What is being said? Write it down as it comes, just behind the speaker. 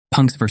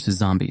Punks vs.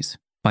 Zombies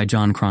by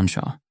John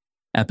Cronshaw,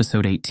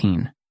 Episode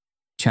 18,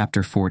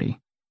 Chapter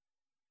 40.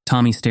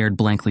 Tommy stared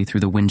blankly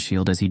through the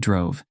windshield as he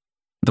drove,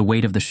 the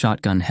weight of the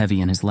shotgun heavy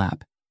in his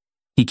lap.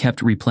 He kept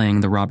replaying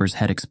the robber's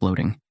head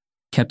exploding,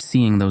 kept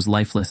seeing those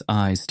lifeless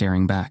eyes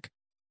staring back.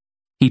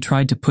 He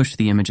tried to push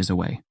the images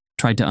away,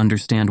 tried to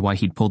understand why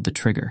he'd pulled the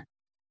trigger,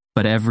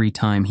 but every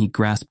time he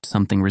grasped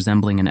something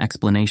resembling an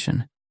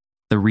explanation,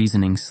 the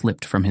reasoning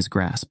slipped from his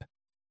grasp.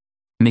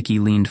 Mickey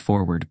leaned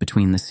forward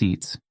between the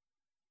seats.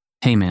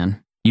 "Hey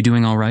man, you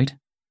doing all right?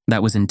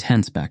 That was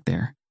intense back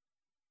there."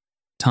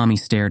 Tommy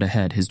stared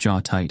ahead, his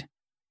jaw tight.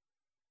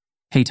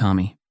 "Hey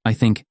Tommy,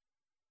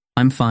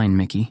 I'm fine,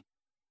 Mickey."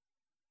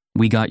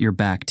 "We got your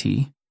back,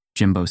 T,"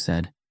 Jimbo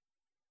said.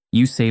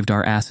 "You saved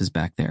our asses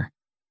back there.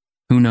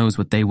 Who knows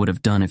what they would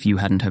have done if you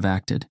hadn't have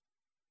acted."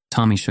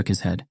 Tommy shook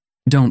his head.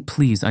 "Don't,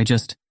 please,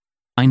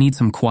 I need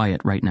some quiet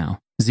right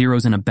now.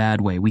 Zero's in a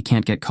bad way, we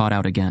can't get caught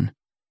out again."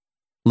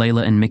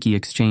 Layla and Mickey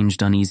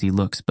exchanged uneasy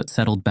looks but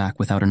settled back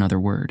without another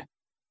word.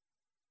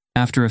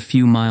 After a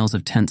few miles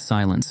of tense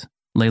silence,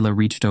 Layla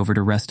reached over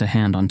to rest a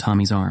hand on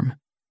Tommy's arm.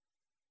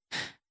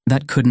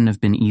 "That couldn't have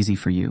been easy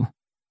for you.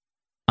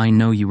 I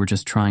know you were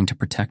just trying to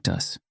protect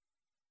us."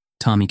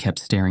 Tommy kept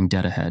staring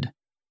dead ahead.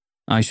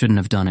 "I shouldn't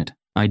have done it.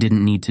 I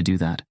didn't need to do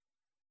that."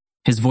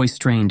 His voice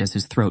strained as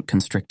his throat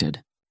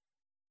constricted.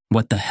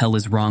 "What the hell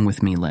is wrong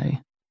with me,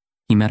 Lay?"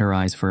 He met her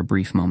eyes for a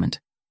brief moment.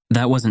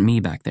 "That wasn't me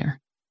back there."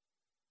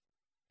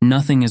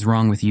 "Nothing is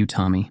wrong with you,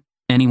 Tommy.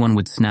 Anyone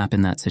would snap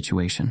in that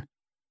situation."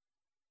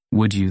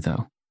 "Would you,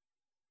 though?"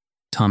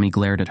 Tommy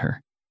glared at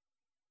her.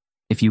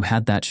 "If you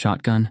had that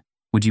shotgun,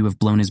 would you have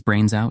blown his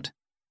brains out?"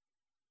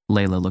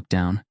 Layla looked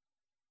down.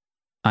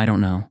 "I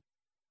don't know.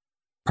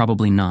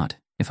 Probably not,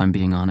 if I'm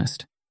being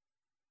honest.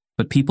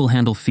 But people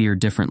handle fear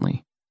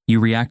differently. You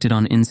reacted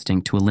on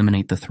instinct to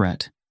eliminate the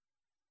threat."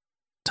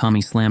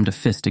 Tommy slammed a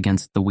fist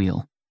against the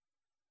wheel.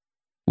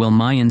 "Well,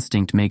 my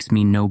instinct makes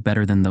me no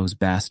better than those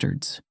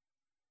bastards."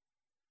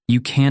 "You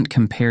can't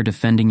compare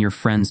defending your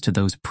friends to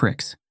those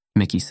pricks,"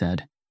 Mickey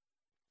said.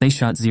 "They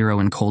shot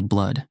Zero in cold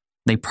blood.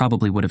 They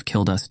probably would have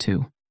killed us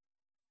too.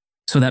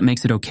 So that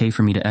makes it okay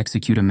for me to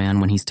execute a man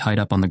when he's tied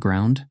up on the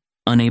ground,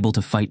 unable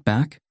to fight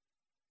back?"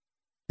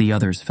 The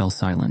others fell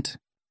silent.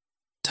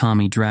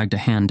 Tommy dragged a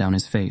hand down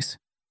his face.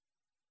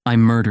 "I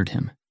murdered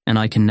him, and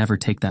I can never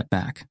take that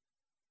back."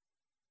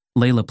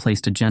 Layla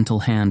placed a gentle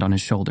hand on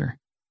his shoulder.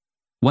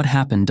 "What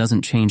happened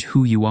doesn't change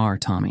who you are,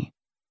 Tommy.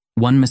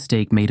 One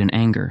mistake made in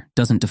anger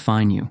doesn't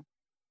define you."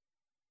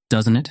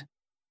 "Doesn't it?"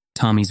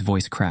 Tommy's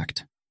voice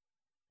cracked.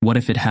 "What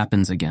if it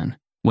happens again?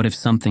 What if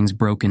something's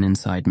broken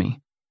inside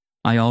me?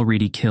 I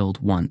already killed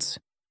once.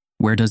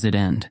 Where does it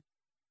end?"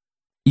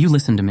 "You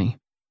listen to me."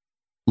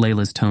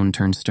 Layla's tone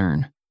turned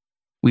stern.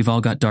 "We've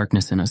all got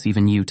darkness in us,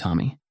 even you,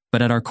 Tommy.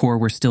 But at our core,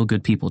 we're still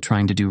good people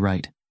trying to do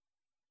right.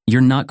 You're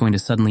not going to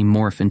suddenly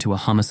morph into a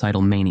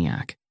homicidal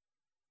maniac."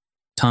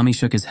 Tommy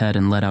shook his head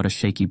and let out a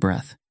shaky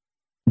breath.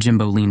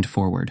 Jimbo leaned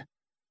forward.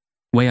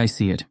 "Way I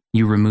see it,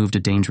 you removed a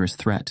dangerous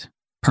threat.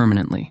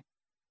 Permanently.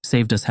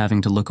 Saved us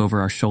having to look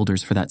over our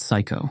shoulders for that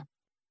psycho.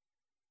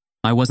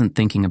 I wasn't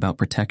thinking about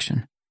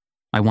protection.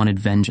 I wanted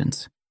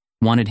vengeance.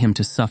 Wanted him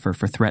to suffer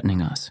for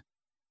threatening us."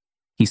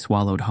 He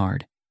swallowed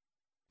hard.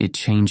 "It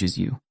changes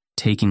you,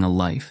 taking a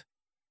life."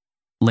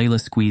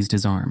 Layla squeezed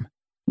his arm.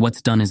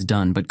 "What's done is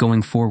done, but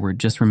going forward,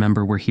 just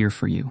remember we're here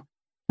for you.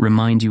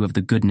 Remind you of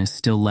the goodness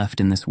still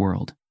left in this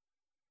world."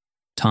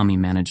 Tommy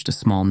managed a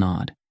small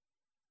nod.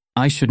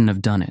 "I shouldn't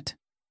have done it.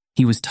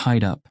 He was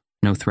tied up,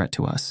 no threat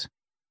to us.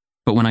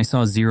 But when I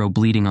saw Zero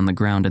bleeding on the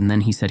ground and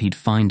then he said he'd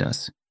find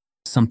us,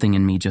 something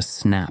in me just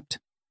snapped.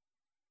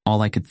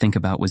 All I could think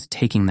about was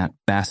taking that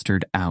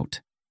bastard out."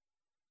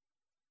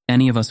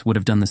 "Any of us would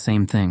have done the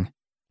same thing,"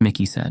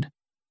 Mickey said.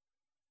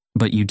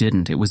 "But you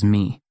didn't, it was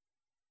me."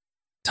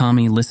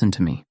 "Tommy, listen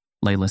to me,"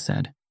 Layla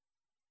said.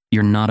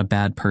 "You're not a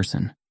bad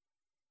person.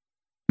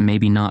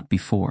 Maybe not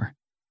before,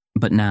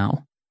 but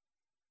now,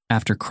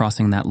 after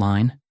crossing that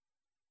line,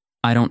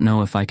 I don't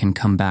know if I can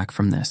come back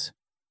from this."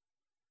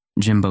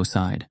 Jimbo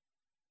sighed.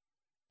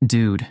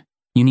 "Dude,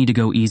 you need to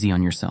go easy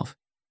on yourself.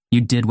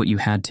 You did what you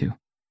had to."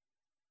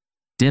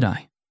 "Did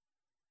I?"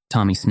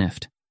 Tommy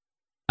sniffed.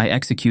 "I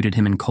executed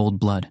him in cold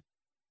blood.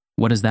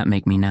 What does that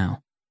make me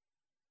now?"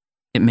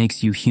 "It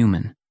makes you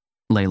human,"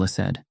 Layla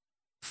said.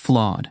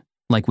 "Flawed,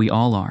 like we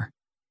all are,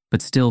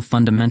 but still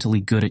fundamentally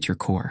good at your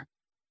core.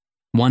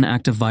 One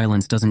act of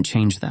violence doesn't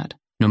change that,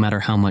 no matter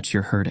how much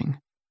you're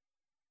hurting."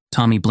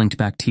 Tommy blinked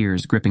back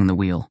tears, gripping the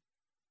wheel.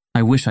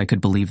 "I wish I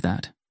could believe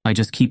that. I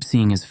just keep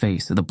seeing his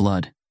face, the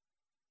blood."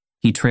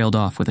 He trailed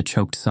off with a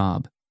choked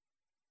sob.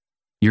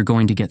 "You're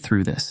going to get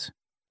through this.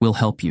 We'll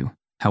help you,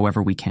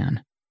 however we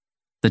can.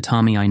 The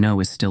Tommy I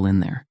know is still in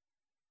there."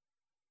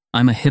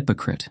 "I'm a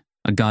hypocrite,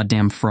 a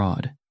goddamn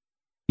fraud."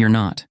 "You're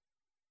not."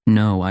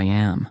 "No, I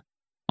am.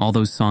 All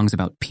those songs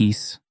about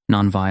peace,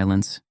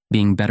 nonviolence,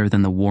 being better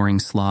than the warring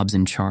slobs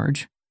in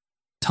charge."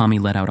 Tommy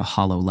let out a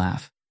hollow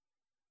laugh.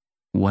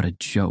 "What a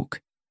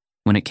joke.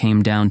 When it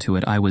came down to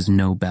it, I was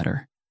no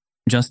better.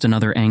 Just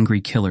another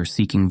angry killer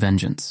seeking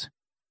vengeance."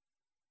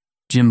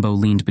 Jimbo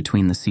leaned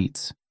between the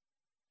seats.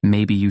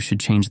 Maybe you should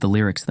change the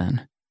lyrics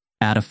then.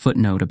 Add a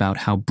footnote about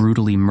how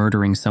brutally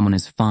murdering someone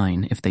is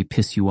fine if they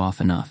piss you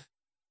off enough.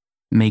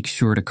 Make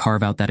sure to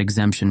carve out that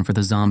exemption for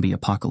the zombie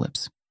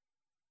apocalypse.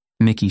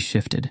 Mickey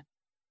shifted.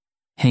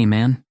 Hey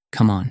man,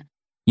 come on.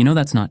 You know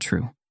that's not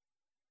true.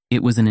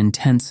 It was an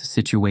intense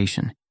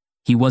situation.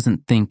 He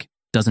wasn't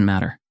doesn't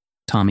matter.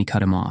 Tommy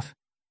cut him off.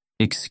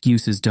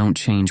 Excuses don't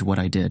change what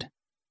I did.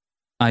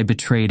 I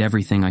betrayed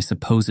everything I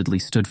supposedly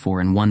stood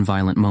for in one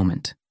violent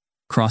moment.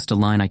 Crossed a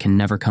line I can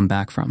never come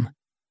back from.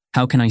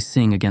 How can I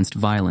sing against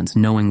violence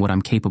knowing what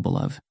I'm capable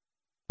of?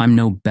 I'm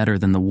no better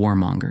than the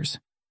warmongers.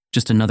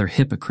 Just another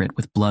hypocrite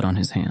with blood on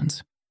his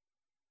hands.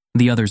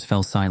 The others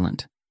fell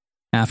silent.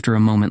 After a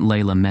moment,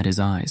 Layla met his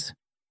eyes.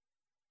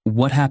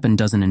 What happened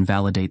doesn't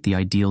invalidate the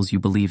ideals you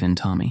believe in,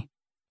 Tommy.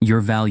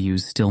 Your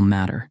values still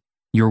matter.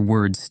 Your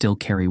words still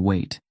carry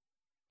weight.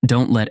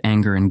 Don't let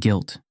anger and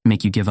guilt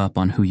make you give up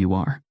on who you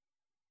are.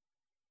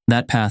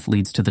 That path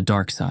leads to the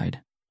dark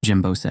side,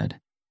 Jimbo said.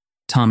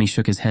 Tommy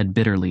shook his head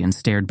bitterly and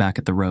stared back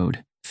at the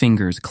road,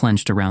 fingers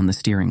clenched around the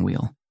steering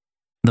wheel.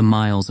 The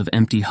miles of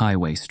empty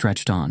highway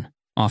stretched on,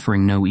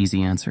 offering no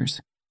easy answers.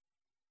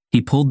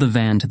 He pulled the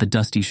van to the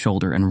dusty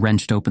shoulder and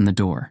wrenched open the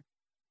door.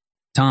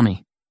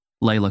 Tommy,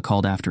 Layla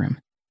called after him.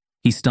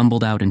 He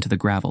stumbled out into the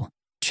gravel,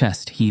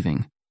 chest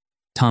heaving.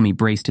 Tommy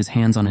braced his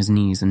hands on his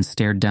knees and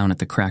stared down at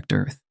the cracked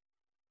earth.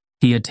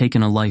 He had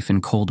taken a life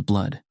in cold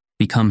blood,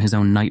 become his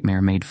own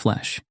nightmare made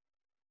flesh.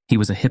 He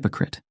was a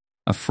hypocrite,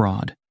 a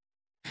fraud.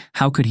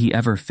 How could he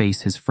ever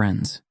face his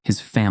friends, his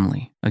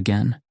family,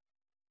 again?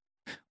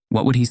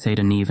 What would he say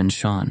to Neve and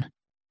Sean?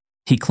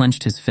 He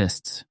clenched his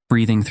fists,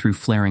 breathing through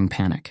flaring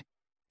panic.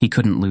 He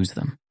couldn't lose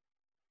them.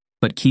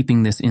 But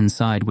keeping this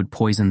inside would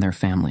poison their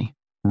family,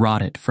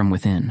 rot it from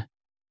within.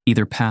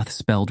 Either path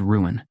spelled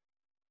ruin.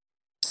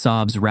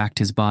 Sobs racked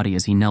his body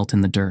as he knelt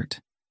in the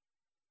dirt.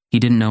 He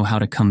didn't know how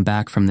to come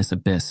back from this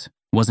abyss,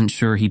 wasn't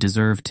sure he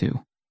deserved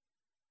to.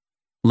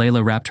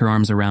 Layla wrapped her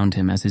arms around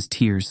him as his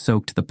tears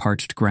soaked the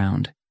parched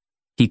ground.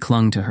 He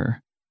clung to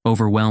her,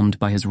 overwhelmed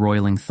by his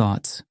roiling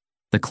thoughts,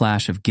 the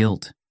clash of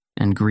guilt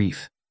and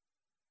grief.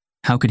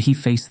 How could he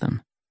face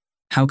them?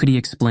 How could he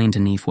explain to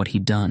Neve what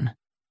he'd done?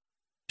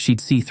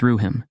 She'd see through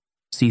him,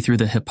 see through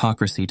the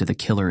hypocrisy to the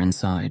killer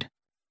inside.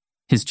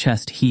 His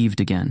chest heaved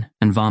again,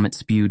 and vomit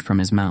spewed from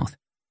his mouth.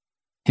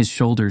 His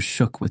shoulders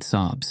shook with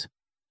sobs.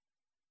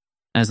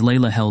 As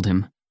Layla held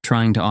him,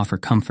 trying to offer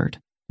comfort,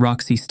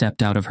 Roxy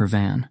stepped out of her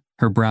van,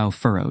 her brow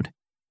furrowed,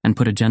 and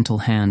put a gentle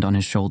hand on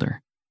his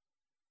shoulder.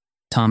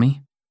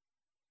 Tommy?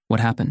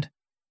 What happened?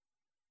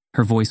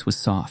 Her voice was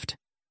soft.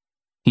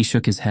 He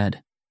shook his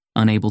head,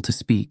 unable to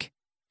speak.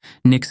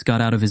 Nix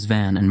got out of his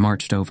van and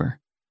marched over.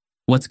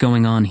 What's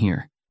going on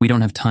here? We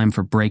don't have time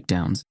for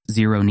breakdowns.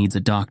 Zero needs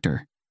a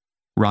doctor.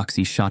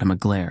 Roxy shot him a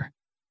glare.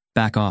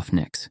 Back off,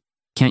 Nix.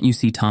 Can't you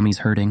see Tommy's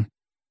hurting?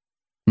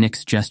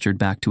 Nix gestured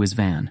back to his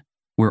van.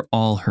 We're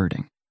all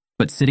hurting,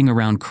 but sitting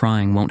around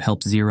crying won't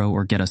help Zero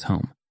or get us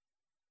home.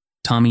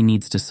 Tommy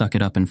needs to suck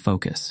it up and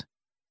focus.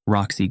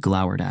 Roxy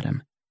glowered at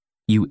him.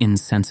 You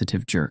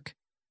insensitive jerk.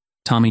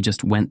 Tommy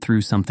just went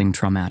through something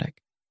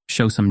traumatic.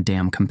 Show some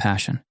damn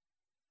compassion.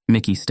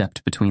 Mickey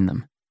stepped between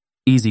them.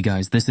 Easy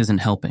guys, this isn't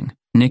helping.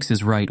 Nix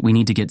is right, we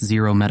need to get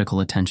Zero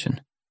medical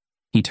attention.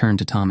 He turned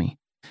to Tommy.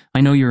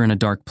 I know you're in a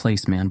dark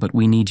place, man, but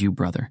we need you,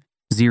 brother.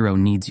 Zero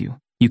needs you.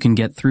 You can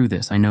get through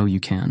this, I know you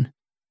can.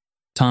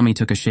 Tommy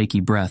took a shaky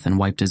breath and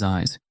wiped his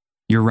eyes.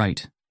 You're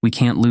right, we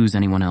can't lose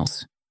anyone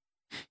else.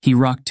 He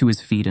rocked to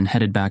his feet and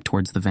headed back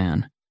towards the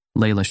van.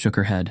 Layla shook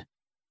her head.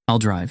 I'll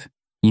drive.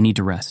 You need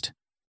to rest.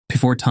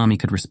 Before Tommy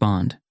could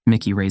respond,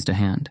 Mickey raised a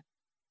hand.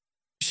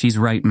 She's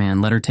right,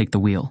 man, let her take the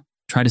wheel.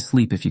 Try to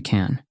sleep if you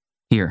can.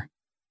 Here.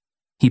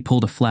 He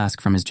pulled a flask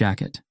from his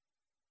jacket.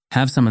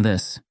 Have some of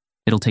this.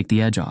 It'll take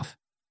the edge off.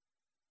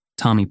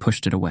 Tommy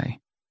pushed it away.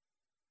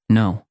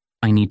 No,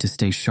 I need to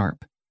stay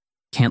sharp.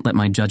 Can't let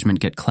my judgment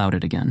get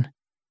clouded again.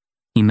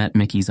 He met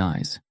Mickey's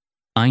eyes.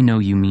 I know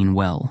you mean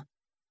well,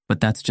 but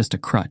that's just a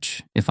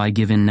crutch. If I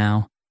give in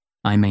now,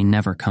 I may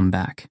never come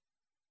back.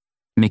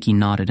 Mickey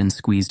nodded and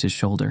squeezed his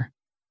shoulder.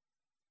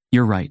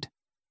 You're right.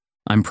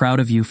 I'm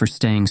proud of you for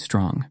staying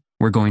strong.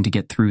 We're going to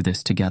get through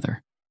this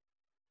together.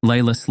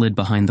 Layla slid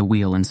behind the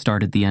wheel and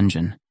started the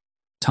engine.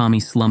 Tommy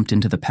slumped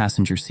into the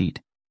passenger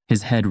seat,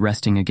 his head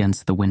resting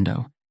against the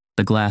window,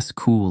 the glass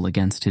cool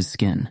against his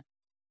skin.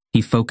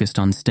 He focused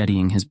on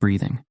steadying his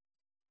breathing.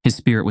 His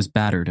spirit was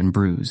battered and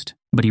bruised,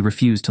 but he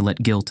refused to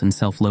let guilt and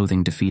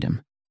self-loathing defeat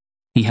him.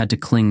 He had to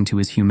cling to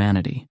his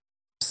humanity,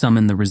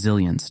 summon the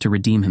resilience to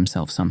redeem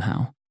himself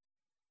somehow.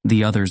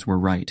 The others were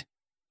right.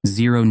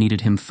 Zero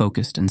needed him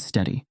focused and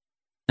steady.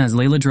 As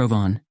Layla drove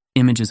on,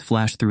 images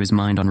flashed through his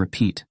mind on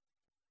repeat.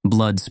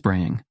 Blood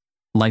spraying,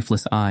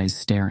 lifeless eyes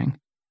staring.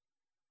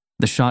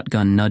 The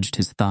shotgun nudged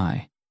his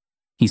thigh.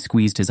 He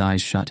squeezed his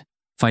eyes shut,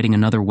 fighting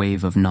another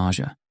wave of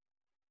nausea.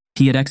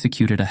 He had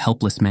executed a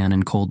helpless man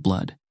in cold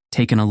blood,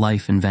 taken a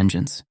life in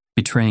vengeance,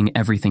 betraying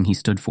everything he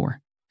stood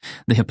for.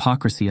 The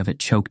hypocrisy of it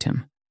choked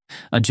him.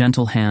 A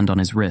gentle hand on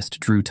his wrist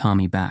drew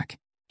Tommy back.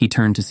 He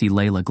turned to see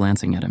Layla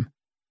glancing at him.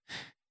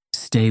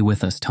 Stay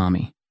with us,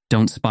 Tommy.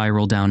 Don't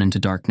spiral down into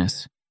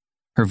darkness.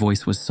 Her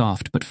voice was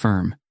soft but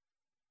firm.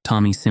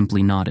 Tommy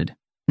simply nodded,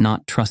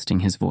 not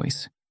trusting his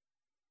voice.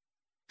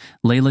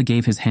 Layla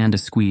gave his hand a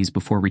squeeze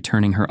before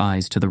returning her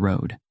eyes to the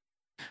road.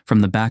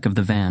 From the back of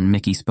the van,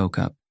 Mickey spoke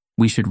up.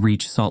 We should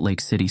reach Salt Lake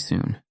City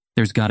soon.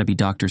 There's gotta be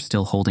doctors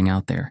still holding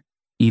out there.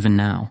 Even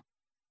now.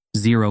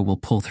 Zero will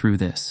pull through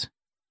this.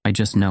 I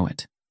just know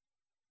it.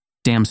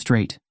 Damn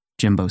straight,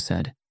 Jimbo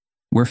said.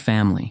 We're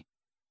family.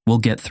 We'll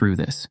get through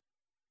this.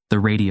 The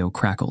radio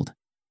crackled.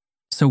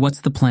 So what's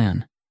the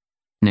plan?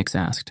 Nix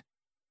asked.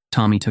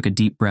 Tommy took a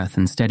deep breath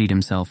and steadied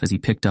himself as he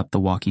picked up the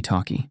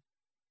walkie-talkie.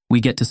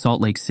 We get to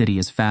Salt Lake City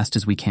as fast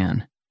as we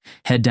can.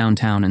 Head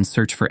downtown and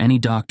search for any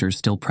doctors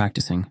still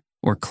practicing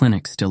or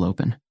clinics still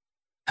open.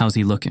 How's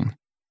he looking?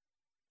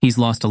 He's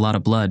lost a lot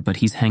of blood, but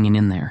he's hanging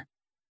in there.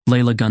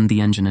 Layla gunned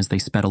the engine as they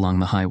sped along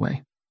the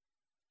highway.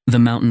 The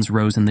mountains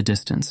rose in the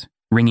distance,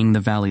 ringing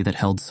the valley that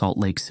held Salt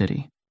Lake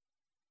City.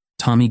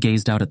 Tommy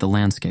gazed out at the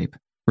landscape,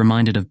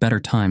 reminded of better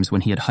times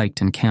when he had hiked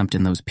and camped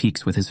in those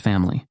peaks with his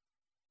family.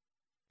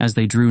 As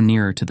they drew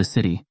nearer to the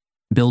city,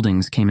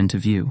 buildings came into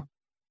view.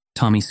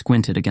 Tommy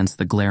squinted against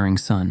the glaring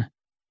sun,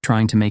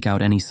 trying to make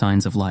out any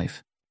signs of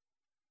life.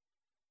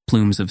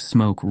 Plumes of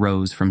smoke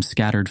rose from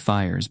scattered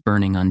fires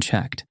burning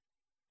unchecked,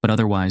 but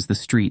otherwise the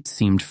streets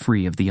seemed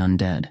free of the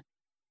undead.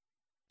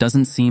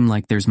 Doesn't seem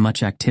like there's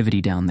much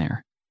activity down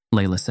there,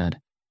 Layla said.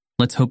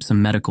 Let's hope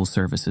some medical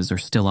services are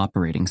still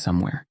operating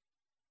somewhere.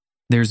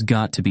 There's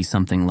got to be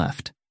something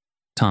left,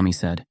 Tommy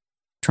said,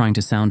 trying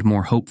to sound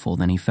more hopeful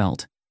than he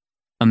felt.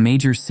 A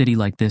major city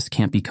like this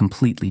can't be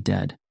completely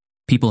dead.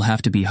 People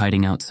have to be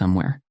hiding out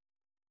somewhere.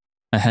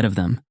 Ahead of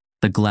them,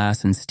 the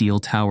glass and steel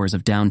towers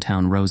of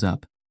downtown rose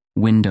up,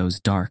 windows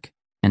dark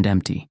and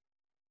empty.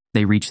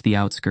 They reached the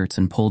outskirts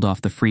and pulled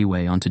off the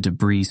freeway onto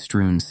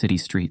debris-strewn city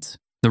streets,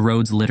 the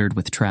roads littered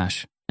with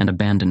trash and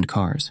abandoned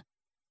cars.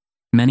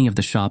 Many of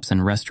the shops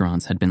and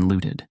restaurants had been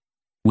looted,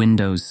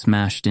 windows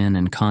smashed in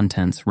and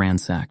contents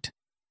ransacked.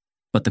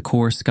 But the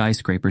core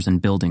skyscrapers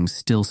and buildings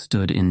still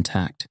stood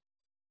intact.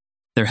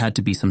 There had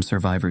to be some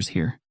survivors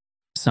here,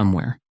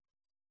 somewhere.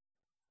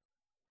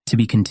 To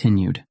be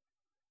continued.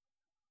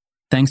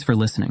 Thanks for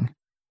listening.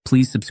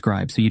 Please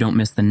subscribe so you don't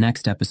miss the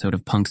next episode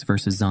of Punks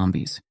vs.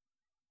 Zombies.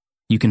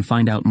 You can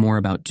find out more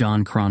about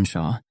John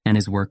Cronshaw and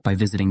his work by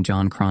visiting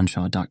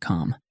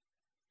johncronshaw.com.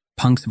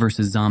 Punks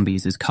vs.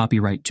 Zombies is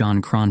copyright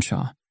John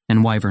Cronshaw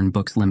and Wyvern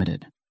Books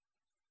Limited.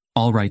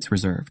 All rights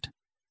reserved.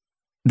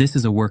 This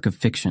is a work of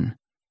fiction.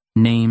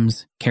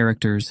 Names,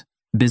 characters,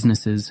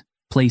 businesses,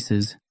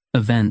 places,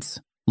 events,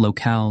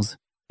 locales,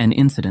 and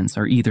incidents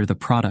are either the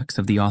products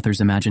of the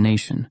author's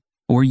imagination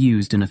or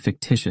used in a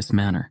fictitious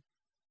manner.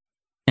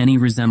 Any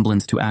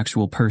resemblance to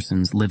actual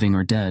persons, living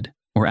or dead,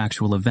 or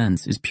actual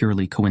events is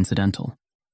purely coincidental.